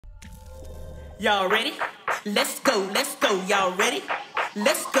Y'all ready? Let's go, y'all ready?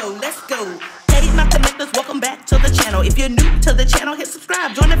 Let's go. Hey, my connectors, welcome back to the channel. If you're new to the channel, hit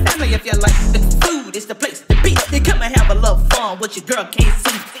subscribe, join the family. If you like the food, it's the place to be. You come and have a little fun, what your girl can't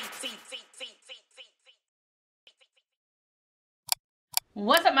see.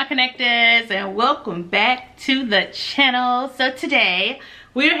 What's up, my connectors, and welcome back to the channel. So today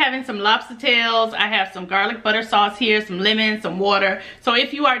we're having some lobster tails. I have some garlic butter sauce here, some lemon, some water. So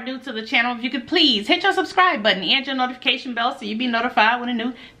if you are new to the channel, if you could please hit your subscribe button and your notification bell so you'll be notified when a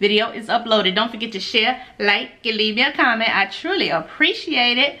new video is uploaded. Don't forget to share, like, and leave me a comment. I truly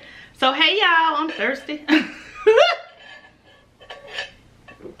appreciate it. So hey y'all, I'm thirsty.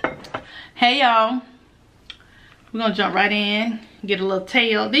 Hey y'all, we're gonna jump right in, get a little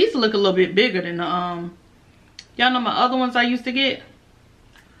tail. These look a little bit bigger than the y'all know my other ones I used to get.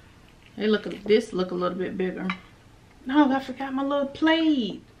 This look a little bit bigger. No, I forgot my little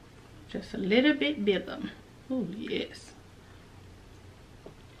plate. Just a little bit bigger. Oh yes.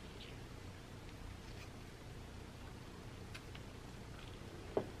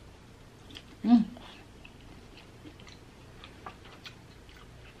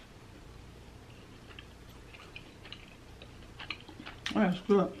 That's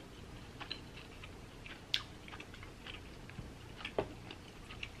good.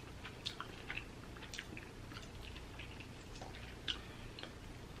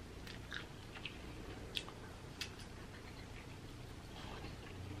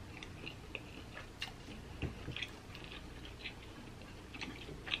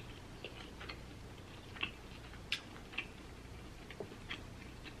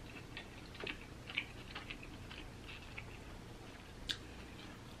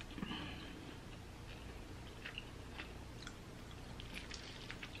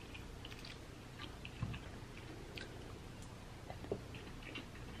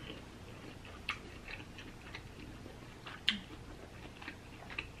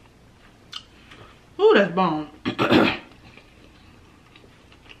 Ooh, that's bomb. I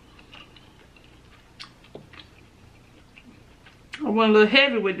went a little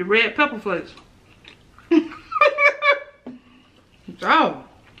heavy with the red pepper flakes. Oh.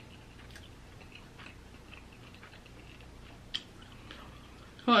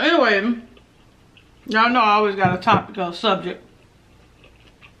 So anyway, y'all know I always got a topical subject.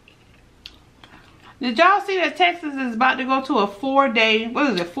 Did y'all see that Texas is about to go to a 4-day, what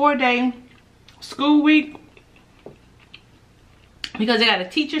is it, 4-day school week? Because they got a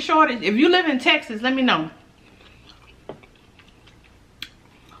teacher shortage. If you live in Texas, let me know.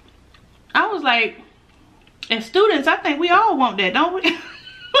 I was like, as students, I think we all want that, don't we?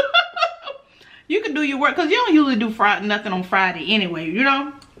 You can do your work, because you don't usually do nothing on Friday anyway, you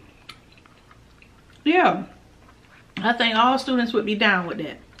know? Yeah. I think all students would be down with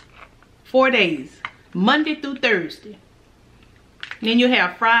that. 4 days. Monday through Thursday. Then you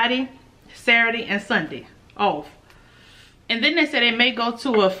have Friday, Saturday, and Sunday off. And then they said they may go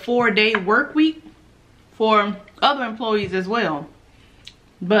to a 4-day work week for other employees as well.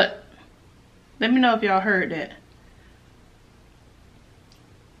 But let me know if y'all heard that.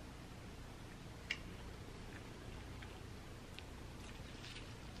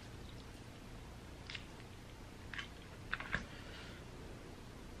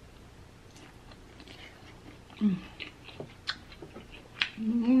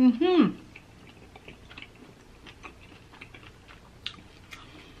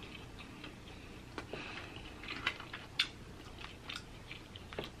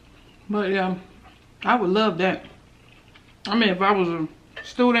 But yeah, I would love that. I mean, if I was a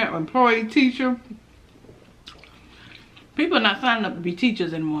student, employee, teacher, people are not signing up to be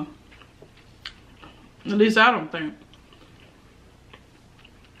teachers anymore. At least I don't think.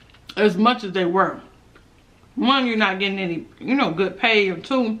 As much as they were. One, you're not getting any, you know, good pay. Or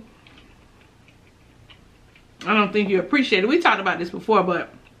two, I don't think you appreciate it. We talked about this before,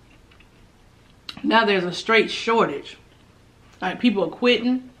 but now there's a straight shortage. Like, people are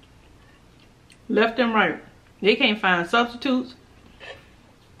quitting left and right. They can't find substitutes.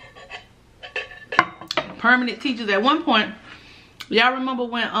 Permanent teachers. At one point, y'all remember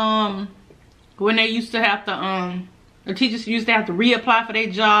when they used to have to the teachers used to have to reapply for their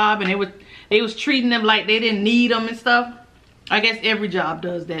job, and they was treating them like they didn't need them and stuff. I guess every job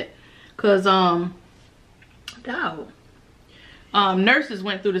does that, cause nurses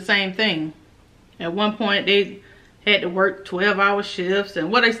went through the same thing. At one point they had to work 12-hour shifts,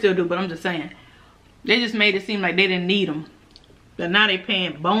 and what they still do, but I'm just saying, they just made it seem like they didn't need them. But now they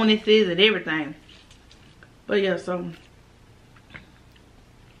paying bonuses and everything. But yeah, so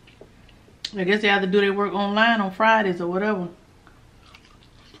I guess they have to do their work online on Fridays or whatever.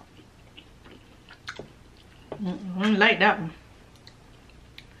 I don't like that one.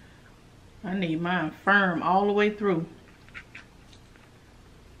 I need mine firm all the way through.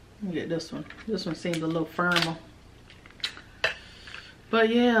 Let me get this one. This one seems a little firmer. But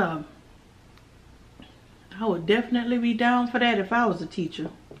yeah, I would definitely be down for that if I was a teacher.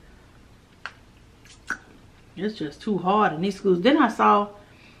 It's just too hard in these schools. Then I saw,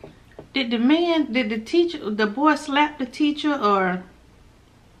 did the teacher, the boy slap the teacher, or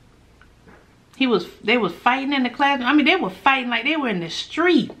they was fighting in the classroom? I mean, they were fighting like they were in the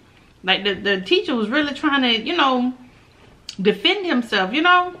street. Like the teacher was really trying to, you know, defend himself, you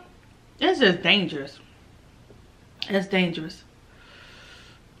know? It's just dangerous. It's dangerous.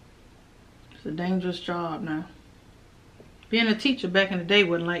 It's a dangerous job now. Being a teacher back in the day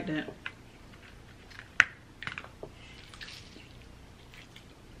wasn't like that.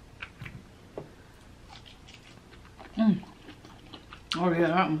 Oh yeah,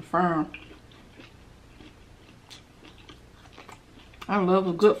 that one's firm. I love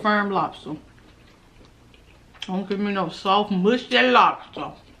a good firm lobster. Don't give me no soft, mushy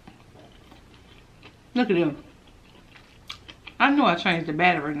lobster. Look at them. I knew I changed the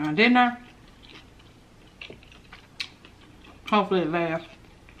battery now, didn't I? Hopefully it lasts.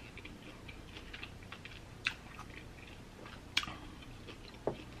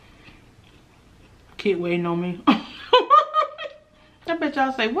 Kid waiting on me. I bet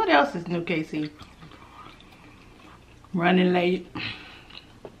y'all say, what else is new, Casey? Running late.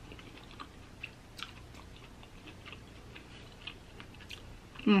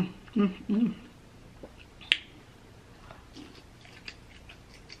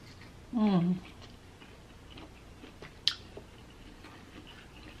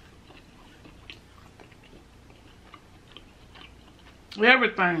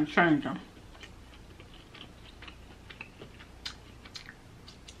 Everything's changing.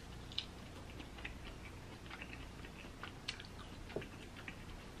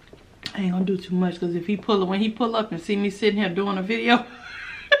 I ain't gonna do too much, because if when he pull up and see me sitting here doing a video,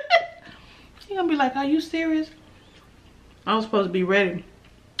 he gonna be like, are you serious? I was supposed to be ready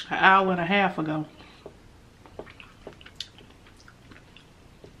an hour and a half ago.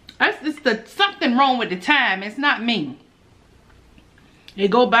 It's something wrong with the time. It's not me. It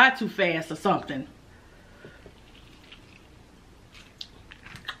go by too fast or something.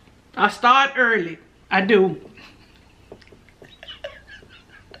 I start early. I do.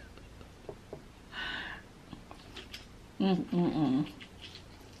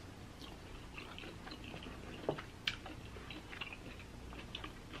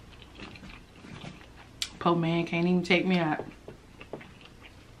 Poor man can't even take me out.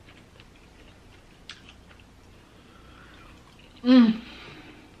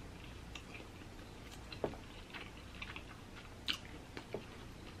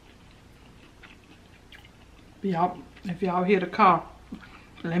 If y'all hear the car,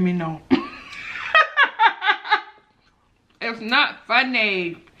 let me know. It's not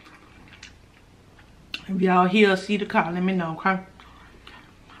funny. If y'all hear or see the car, let me know, okay?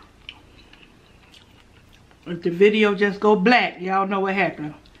 If the video just go black, y'all know what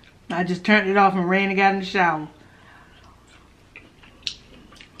happened. I just turned it off and ran and got in the shower.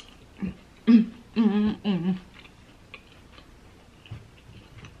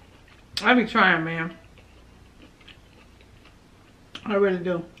 I be trying, man. I really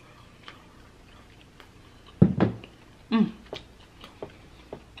do.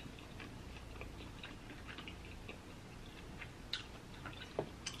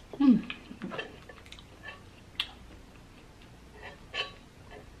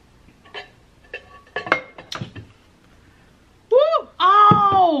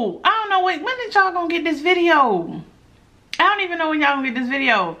 When did y'all gonna get this video? I don't even know when y'all gonna get this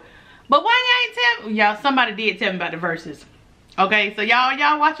video. But why y'all ain't tell me? Y'all, somebody did tell me about the verses. Okay, so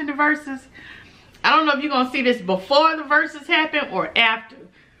y'all watching the verses? I don't know if you're gonna see this before the verses happen or after.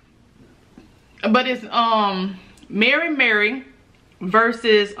 But it's Mary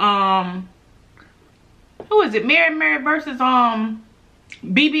versus who is it? Mary versus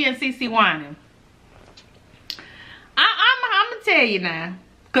BB and CC Whining. I'm gonna tell you now.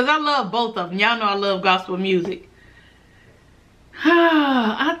 Because I love both of them. Y'all know I love gospel music.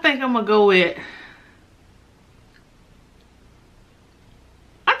 I think I'm going to go with...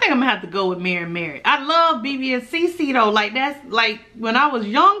 I think I'm going to have to go with Mary. I love BB and CC though. Like, that's like when I was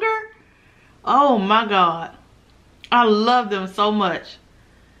younger. Oh my God. I love them so much.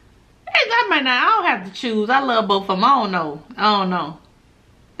 I don't have to choose. I love both of them. I don't know.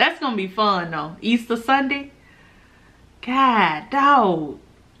 That's going to be fun though. Easter Sunday. God, dog.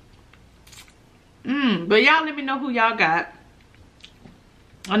 But y'all let me know who y'all got.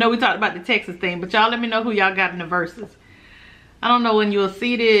 I know we talked about the Texas thing, but y'all let me know who y'all got in the verses. I don't know when you'll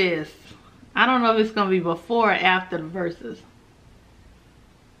see this. I don't know if it's gonna be before or after the verses.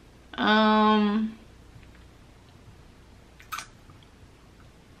 I'm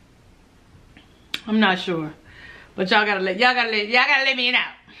not sure, but y'all gotta let me know.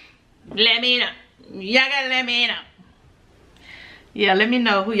 Let me know. Y'all gotta let me know. Yeah, let me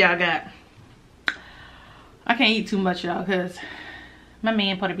know who y'all got. I can't eat too much, y'all, because my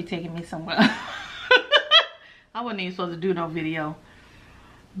man probably be taking me somewhere. I wasn't even supposed to do no video,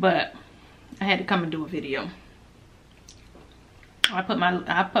 but I had to come and do a video. I put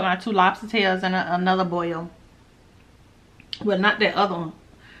my 2 lobster tails in another boil. Well, not that other one.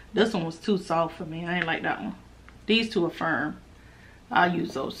 This one was too soft for me. I ain't like that one. These 2 are firm. I'll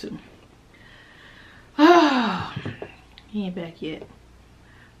use those 2. He ain't back yet.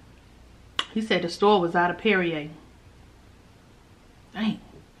 He said the store was out of Perrier. Dang.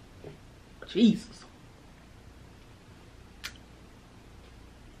 Jesus.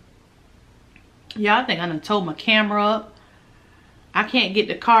 Yeah, I think I done towed my camera up. I can't get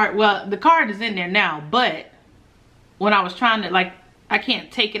the card. Well, the card is in there now, but when I was trying to, like, I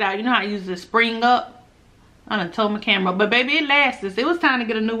can't take it out. You know how I use the spring up? I done towed my camera up. But baby, it lasted. It was time to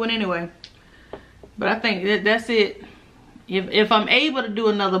get a new one anyway. But I think that's it. If I'm able to do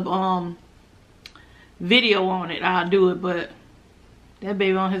another video on it, I'll do it. But that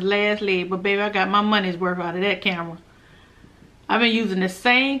baby on his last leg. But baby, I got my money's worth out of that camera. I've been using the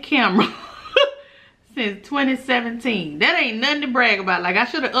same camera since 2017. That ain't nothing to brag about. Like, I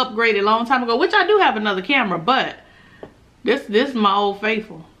should have upgraded a long time ago, which I do have another camera, but this is my old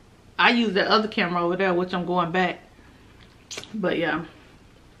faithful. I use that other camera over there, which I'm going back. But yeah.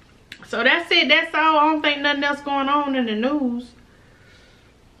 So that's it. That's all. I don't think nothing else going on in the news.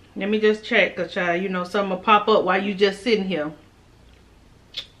 Let me just check, cause you know, something will pop up while you just sitting here.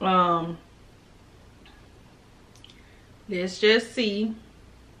 Let's just see.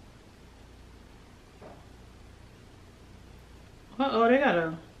 Uh-oh, they got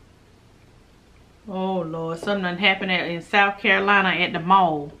a... Oh, Lord. Something done happened in South Carolina at the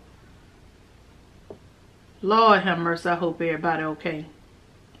mall. Lord have mercy. I hope everybody okay.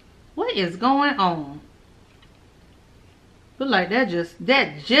 What is going on? Look like that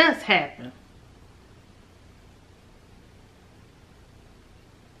just happened.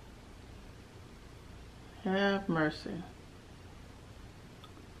 Have mercy.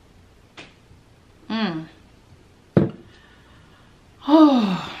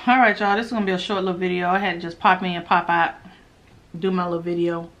 Oh, all right, y'all. This is gonna be a short little video. I had to just pop in and pop out, do my little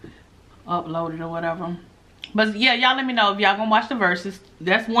video, upload it or whatever. But yeah, y'all let me know if y'all gonna watch the verses.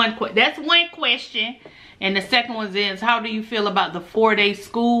 That's one question. And the second one is, how do you feel about the 4-day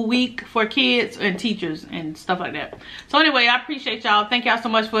school week for kids and teachers and stuff like that? So anyway, I appreciate y'all. Thank y'all so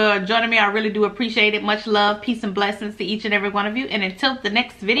much for joining me. I really do appreciate it. Much love, peace, and blessings to each and every one of you. And until the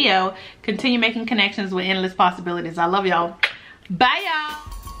next video, continue making connections with endless possibilities. I love y'all. Bye,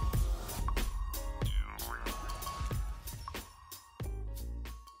 y'all.